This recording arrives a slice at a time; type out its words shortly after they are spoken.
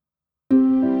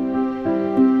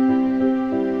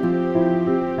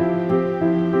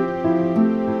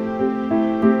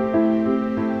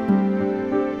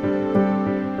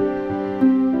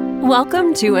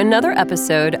Welcome to another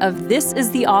episode of This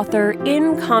is the Author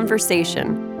in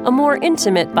Conversation, a more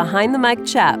intimate behind-the-mic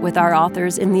chat with our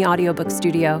authors in the audiobook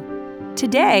studio.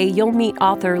 Today, you'll meet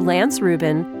author Lance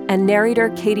Rubin and narrator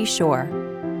Katie Schorr.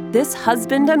 This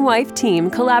husband and wife team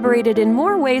collaborated in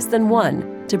more ways than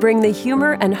one to bring the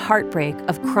humor and heartbreak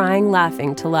of Crying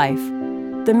Laughing to life.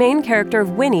 The main character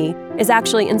of Winnie is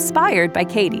actually inspired by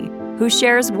Katie, who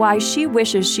shares why she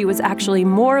wishes she was actually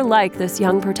more like this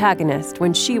young protagonist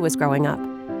when she was growing up.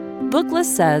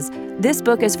 Booklist says this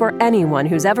book is for anyone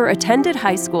who's ever attended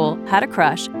high school, had a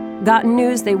crush, gotten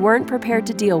news they weren't prepared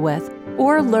to deal with,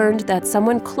 or learned that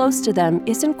someone close to them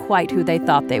isn't quite who they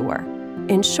thought they were.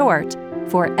 In short,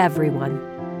 for everyone.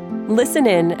 Listen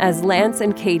in as Lance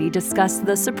and Katie discuss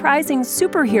the surprising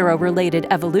superhero-related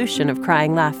evolution of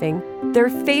Crying Laughing, their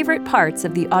favorite parts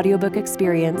of the audiobook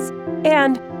experience,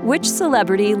 and which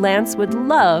celebrity Lance would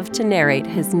love to narrate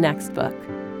his next book.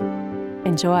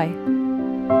 Enjoy.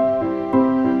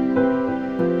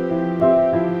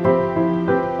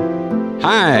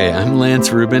 Hi, I'm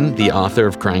Lance Rubin, the author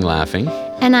of Crying Laughing.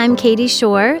 And I'm Katie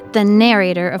Schorr, the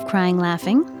narrator of Crying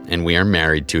Laughing. And we are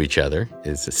married to each other,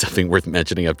 is something worth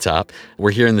mentioning up top.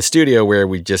 We're here in the studio where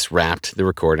we just wrapped the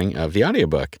recording of the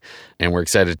audiobook. And we're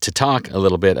excited to talk a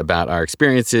little bit about our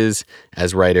experiences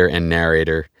as writer and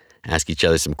narrator, ask each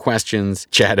other some questions,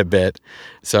 chat a bit.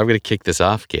 So I'm going to kick this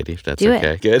off, Katie, if that's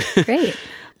okay. Good. Great.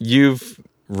 You've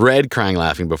read Crying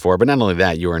Laughing before, but not only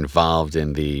that, you were involved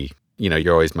in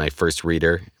you're always my first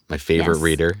reader, my favorite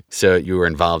reader. So you were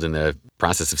involved in the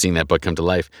process of seeing that book come to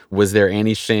life. Was there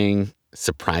anything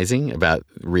surprising about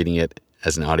reading it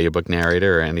as an audiobook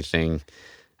narrator or anything?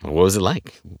 What was it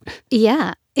like?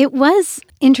 Yeah, it was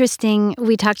interesting.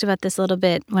 We talked about this a little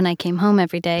bit when I came home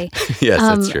every day. Yes,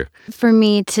 that's true. For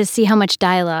me to see how much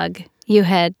dialogue you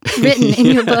had written in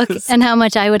your book and how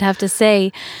much I would have to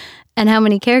say and how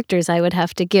many characters I would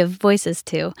have to give voices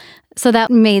to. So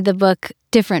that made the book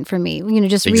different for me,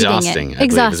 just exhausting, reading it.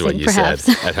 Exhausting, is what you perhaps.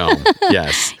 said at home.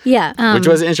 Yes. Yeah. Which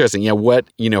was interesting. Yeah, what,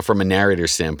 from a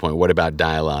narrator's standpoint, what about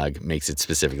dialogue makes it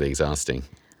specifically exhausting?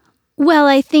 Well,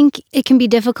 I think it can be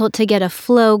difficult to get a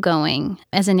flow going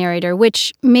as a narrator,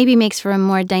 which maybe makes for a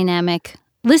more dynamic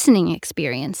listening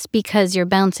experience because you're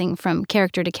bouncing from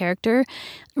character to character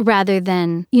rather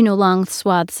than, long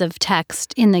swaths of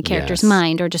text in the character's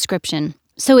mind or description.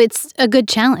 So it's a good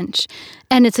challenge,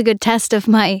 and it's a good test of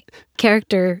my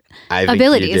character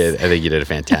abilities. I think you did a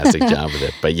fantastic job with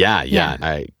it. But yeah,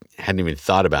 I hadn't even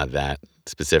thought about that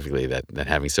specifically, that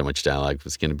having so much dialogue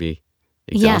was going to be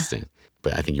exhausting. Yeah.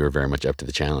 But I think you were very much up to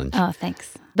the challenge. Oh,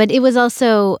 thanks. But it was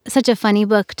also such a funny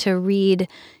book to read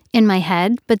in my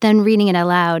head, but then reading it out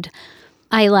loud,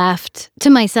 I laughed to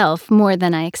myself more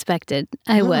than I expected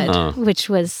I would, which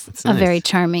was a very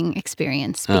charming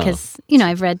experience because,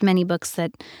 I've read many books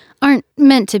that aren't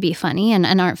meant to be funny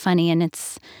and aren't funny, and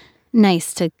it's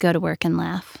nice to go to work and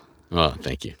laugh. Oh,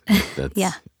 thank you.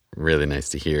 That's really nice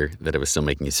to hear that it was still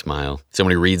making you smile. So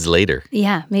many reads later.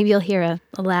 Yeah, maybe you'll hear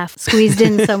a laugh squeezed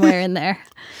in somewhere in there.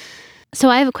 So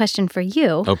I have a question for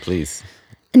you. Oh, please.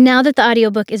 Now that the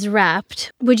audiobook is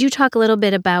wrapped, would you talk a little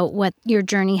bit about what your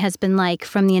journey has been like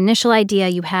from the initial idea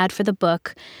you had for the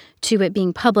book to it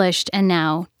being published and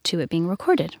now to it being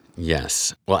recorded?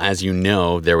 Yes. Well, as you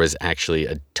know, there was actually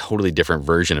a totally different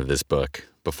version of this book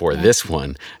before this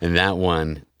one. And that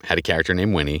one had a character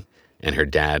named Winnie, and her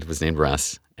dad was named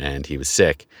Russ, and he was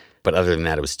sick. But other than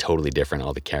that, it was totally different,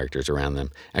 all the characters around them.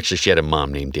 Actually, she had a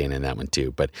mom named Dana in that one,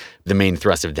 too. But the main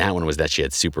thrust of that one was that she had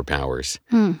superpowers.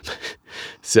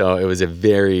 So it was a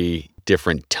very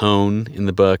different tone in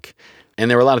the book. And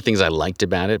there were a lot of things I liked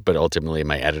about it, but ultimately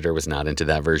my editor was not into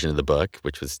that version of the book,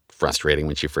 which was frustrating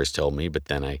when she first told me. But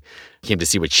then I came to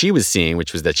see what she was seeing,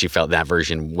 which was that she felt that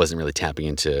version wasn't really tapping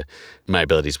into my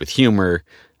abilities with humor,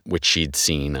 which she'd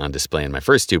seen on display in my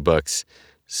first two books.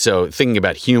 So thinking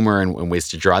about humor and ways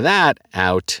to draw that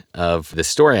out of the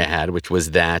story I had, which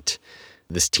was that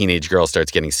this teenage girl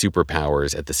starts getting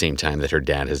superpowers at the same time that her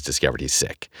dad has discovered he's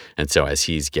sick. And so as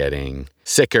he's getting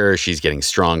sicker, she's getting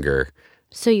stronger.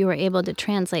 So you were able to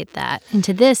translate that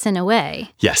into this in a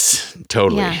way. Yes,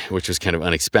 totally, which was kind of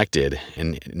unexpected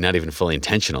and not even fully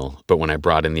intentional. But when I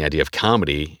brought in the idea of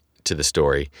comedy to the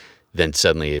story, then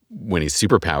suddenly Winnie's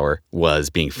superpower was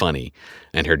being funny,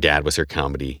 and her dad was her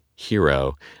comedy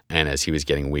hero. And as he was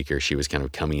getting weaker, she was kind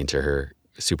of coming into her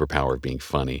superpower of being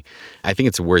funny. I think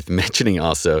it's worth mentioning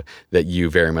also that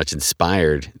you very much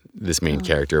inspired this main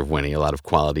character of Winnie, a lot of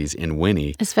qualities in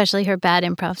Winnie. Especially her bad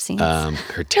improv scenes.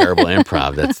 Her terrible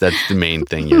improv. That's the main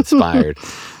thing you inspired.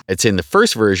 It's in the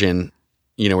first version,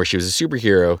 where she was a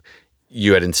superhero,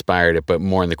 you had inspired it, but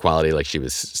more in the quality, like she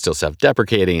was still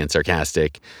self-deprecating and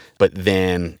sarcastic. But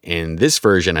then in this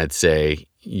version, I'd say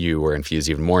you were infused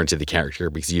even more into the character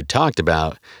because you talked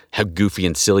about how goofy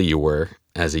and silly you were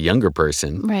as a younger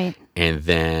person. Right. And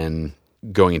then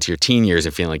going into your teen years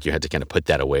and feeling like you had to kind of put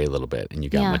that away a little bit and you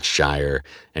got much shyer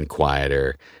and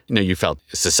quieter. You felt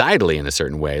societally in a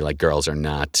certain way like girls are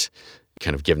not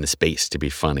kind of given the space to be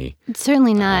funny. It's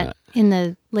certainly not in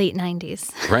the late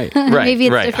 90s. Right. Maybe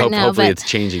it's different now, hopefully but it's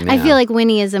changing now. I feel like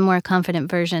Winnie is a more confident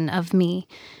version of me.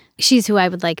 She's who I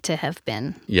would like to have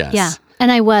been. Yes. Yeah.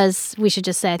 And we should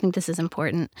just say, I think this is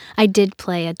important, I did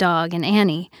play a dog in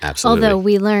Annie. Absolutely. Although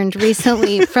we learned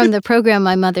recently from the program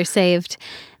my mother saved,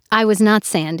 I was not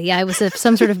Sandy. I was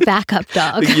some sort of backup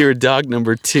dog. You were dog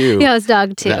number 2. Yeah, I was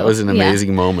dog 2. That was an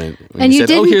amazing moment. When And you you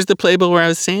said, didn't- here's the playbill where I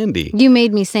was Sandy. You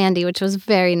made me Sandy, which was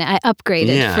very nice. I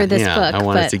upgraded for this book. I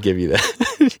wanted to give you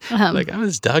that. Like, I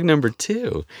was dog number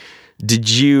 2. Did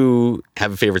you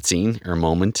have a favorite scene or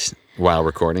moment while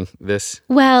recording this?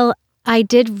 Well, I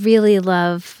did really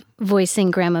love voicing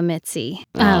Grandma Mitzi.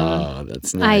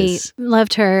 That's nice. I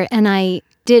loved her, and I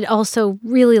did also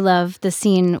really love the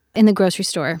scene in the grocery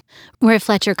store where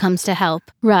Fletcher comes to help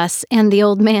Russ, and the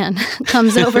old man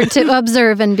comes over to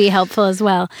observe and be helpful as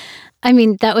well. I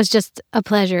mean, that was just a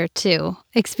pleasure to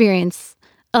experience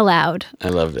aloud. I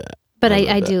love that. But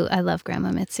I love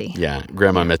Grandma Mitzi. Yeah,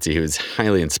 Grandma Mitzi, who was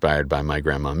highly inspired by my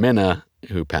grandma Minna,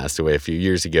 who passed away a few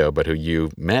years ago, but who you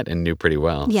met and knew pretty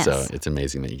well. Yes. So it's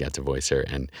amazing that you got to voice her.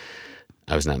 And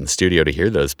I was not in the studio to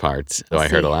hear those parts, so I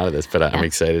heard a lot of this, but I'm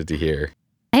excited to hear.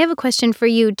 I have a question for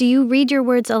you. Do you read your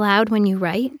words aloud when you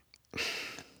write?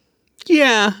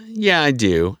 Yeah, I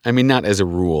do. I mean, not as a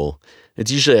rule. It's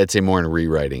usually, I'd say, more in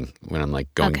rewriting when I'm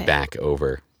like going back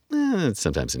over.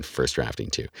 Sometimes in first drafting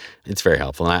too. It's very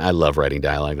helpful. And I love writing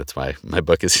dialogue. That's why my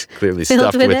book is clearly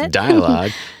stuffed with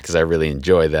dialogue because I really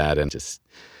enjoy that. And just,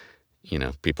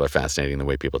 people are fascinating. The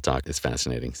way people talk is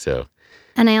fascinating. So.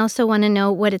 And I also want to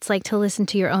know what it's like to listen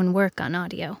to your own work on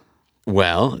audio.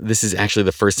 Well, this is actually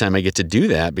the first time I get to do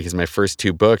that because my first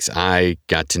 2 books I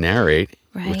got to narrate,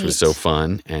 which was so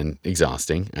fun and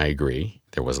exhausting. I agree.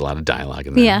 There was a lot of dialogue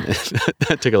in there. Yeah.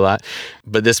 That took a lot.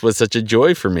 But this was such a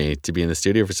joy for me to be in the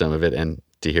studio for some of it and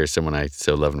to hear someone I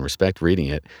so love and respect reading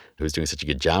it who was doing such a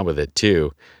good job with it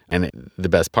too. And the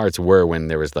best parts were when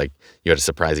there was like, you had a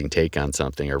surprising take on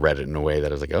something or read it in a way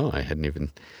that I was like, I hadn't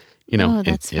even,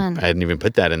 that's fun. I hadn't even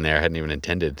put that in there. I hadn't even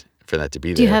intended for that to be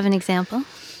there. Do you have an example?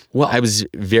 Well, I was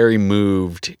very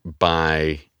moved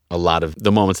by a lot of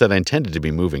the moments that I intended to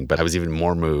be moving, but I was even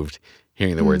more moved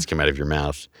hearing the words come out of your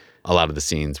mouth. A lot of the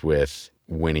scenes with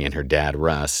Winnie and her dad,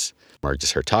 Russ, or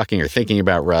just her talking or thinking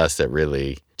about Russ that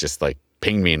really just like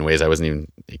pinged me in ways I wasn't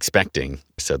even expecting.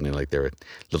 Suddenly, like there were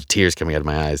little tears coming out of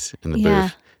my eyes in the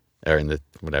booth. Or in the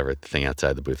whatever the thing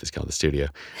outside the booth is called, the studio.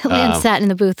 Lance sat in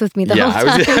the booth with me the whole time.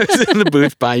 I was in the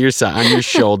booth by your side, on your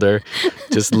shoulder,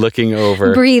 just looking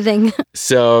over. Breathing.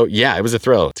 So, it was a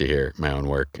thrill to hear my own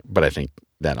work. But I think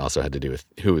that also had to do with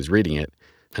who was reading it.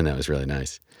 And that was really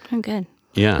nice. Oh, good.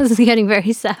 Yeah. This is getting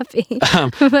very sappy.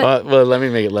 Well, let me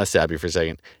make it less sappy for a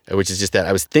second, which is just that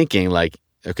I was thinking like,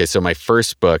 okay, so my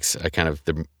first books,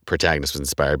 the protagonist was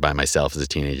inspired by myself as a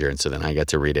teenager. And so then I got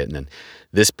to read it. And then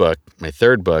this book, my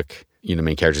third book, the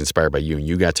main character is inspired by you and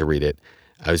you got to read it.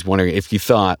 I was wondering if you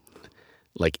thought,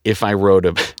 like, if I wrote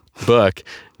a book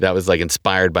that was like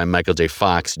inspired by Michael J.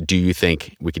 Fox, do you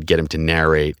think we could get him to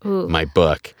narrate my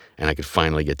book and I could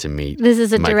finally get to meet This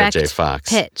is a Michael direct J.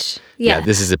 Fox? pitch. Yeah,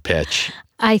 this is a pitch.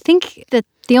 I think that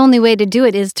the only way to do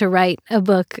it is to write a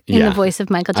book in the voice of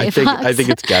Michael J. Fox. I think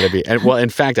it's got to be. And, well, in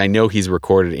fact, I know he's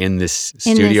recorded in this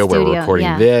studio where we're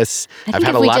recording this. I've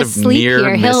had a lot of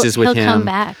near misses with him. He'll come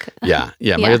back. Yeah.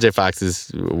 Michael J. Fox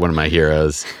is one of my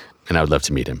heroes, and I would love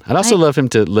to meet him. I'd also love him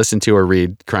to listen to or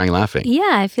read Crying Laughing.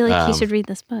 Yeah, I feel like he should read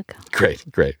this book. Great.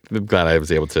 I'm glad I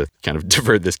was able to kind of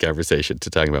divert this conversation to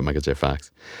talking about Michael J.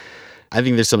 Fox. I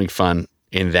think there's something fun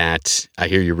in that I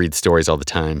hear you read stories all the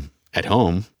time at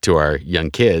home to our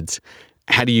young kids.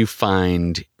 How do you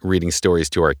find reading stories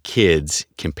to our kids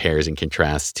compares and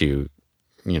contrasts to,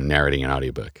 narrating an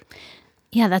audiobook?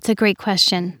 Yeah, that's a great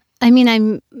question. I mean,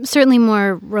 I'm certainly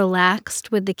more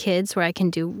relaxed with the kids where I can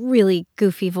do really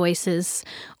goofy voices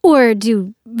or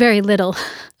do very little,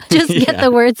 just get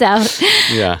the words out.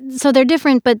 Yeah. So they're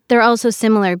different, but they're also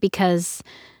similar because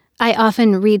I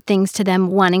often read things to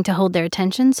them wanting to hold their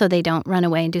attention so they don't run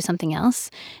away and do something else.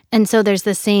 And so there's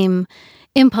the same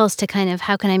impulse to kind of,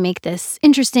 how can I make this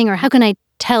interesting or how can I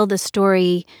tell the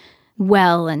story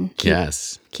well and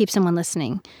keep someone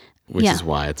listening? Which is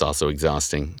why it's also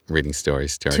exhausting reading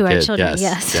stories to our kids. kids. Children,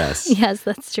 yes. Yes,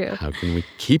 that's true. How can we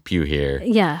keep you here?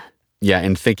 Yeah. Yeah,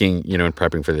 and thinking, in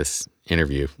prepping for this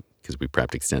interview, because we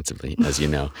prepped extensively, as you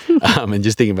know, and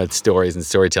just thinking about stories and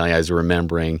storytelling, I was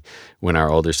remembering when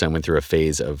our older son went through a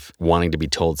phase of wanting to be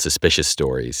told suspicious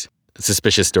stories.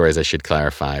 Suspicious stories, I should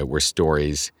clarify, were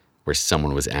stories where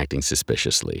someone was acting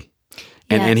suspiciously.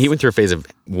 And he went through a phase of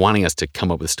wanting us to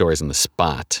come up with stories on the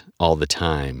spot all the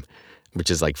time, which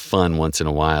is like fun once in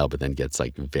a while, but then gets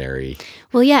like very...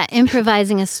 Well, yeah,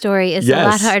 improvising a story is Yes. a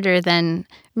lot harder than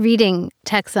reading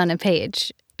text on a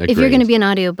page. Agreed. If you're going to be an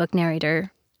audiobook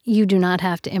narrator, you do not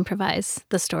have to improvise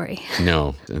the story.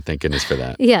 No, and thank goodness for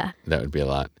that. Yeah. That would be a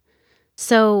lot.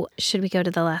 So, should we go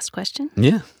to the last question?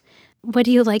 Yeah. What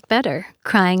do you like better,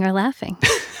 crying or laughing?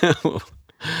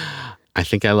 I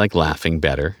think I like laughing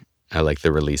better. I like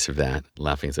the release of that.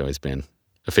 Laughing has always been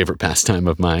a favorite pastime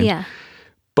of mine. Yeah.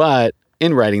 But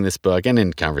in writing this book and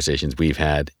in conversations we've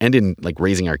had and in like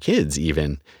raising our kids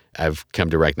even, I've come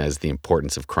to recognize the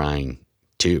importance of crying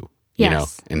too,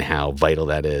 and how vital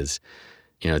that is.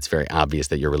 It's very obvious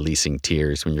that you're releasing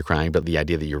tears when you're crying, but the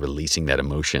idea that you're releasing that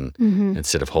emotion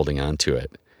instead of holding on to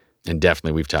it. And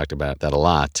definitely we've talked about that a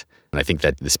lot. And I think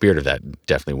that the spirit of that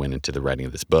definitely went into the writing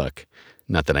of this book.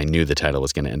 Not that I knew the title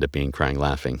was going to end up being Crying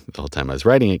Laughing the whole time I was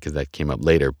writing it, because that came up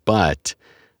later. But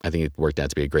I think it worked out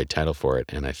to be a great title for it.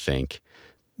 And I think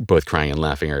both crying and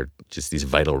laughing are just these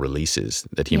vital releases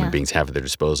that human beings have at their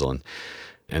disposal.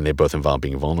 And they both involve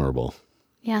being vulnerable.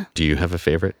 Yeah. Do you have a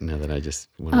favorite now that I just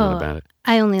went on about it?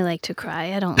 I only like to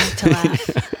cry. I don't like to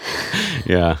laugh.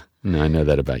 Yeah. No, I know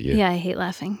that about you. Yeah, I hate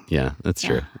laughing. Yeah, that's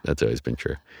true. That's always been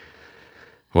true.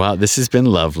 Wow, this has been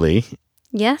lovely.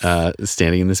 Yes.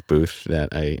 Standing in this booth that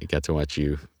I got to watch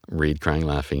you read Crying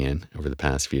Laughing in over the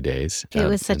past few days. It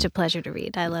was such a pleasure to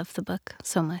read. I love the book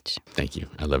so much. Thank you.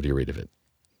 I loved your read of it.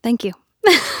 Thank you.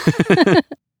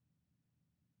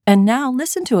 And now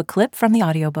listen to a clip from the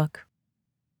audiobook.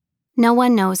 No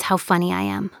one knows how funny I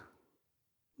am.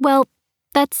 Well,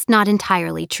 that's not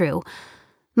entirely true.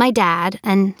 My dad,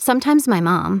 and sometimes my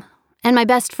mom, and my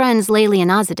best friends Layli and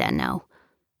Azadeh know.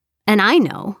 And I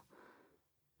know.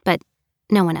 But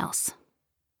no one else.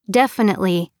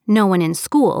 Definitely no one in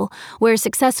school, where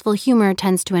successful humor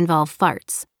tends to involve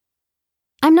farts.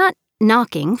 I'm not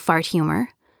knocking fart humor,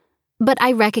 but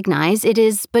I recognize it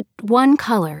is but one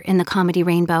color in the comedy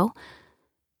rainbow.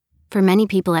 For many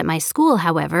people at my school,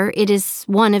 however, it is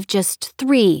one of just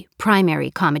 3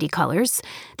 primary comedy colors,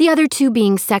 the other 2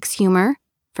 being sex humor,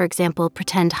 for example,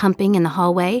 pretend humping in the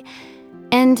hallway,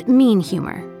 and mean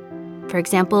humor, for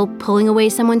example, pulling away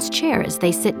someone's chair as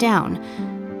they sit down,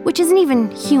 which isn't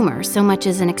even humor so much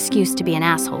as an excuse to be an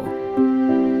asshole.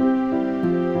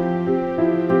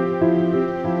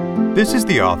 This is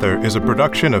the Author is a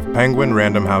production of Penguin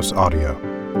Random House Audio.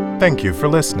 Thank you for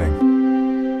listening.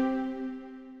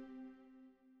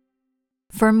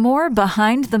 For more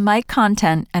behind-the-mic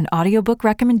content and audiobook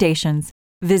recommendations,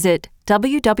 visit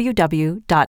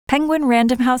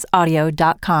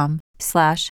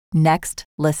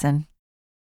www.penguinrandomhouseaudio.com/nextlisten.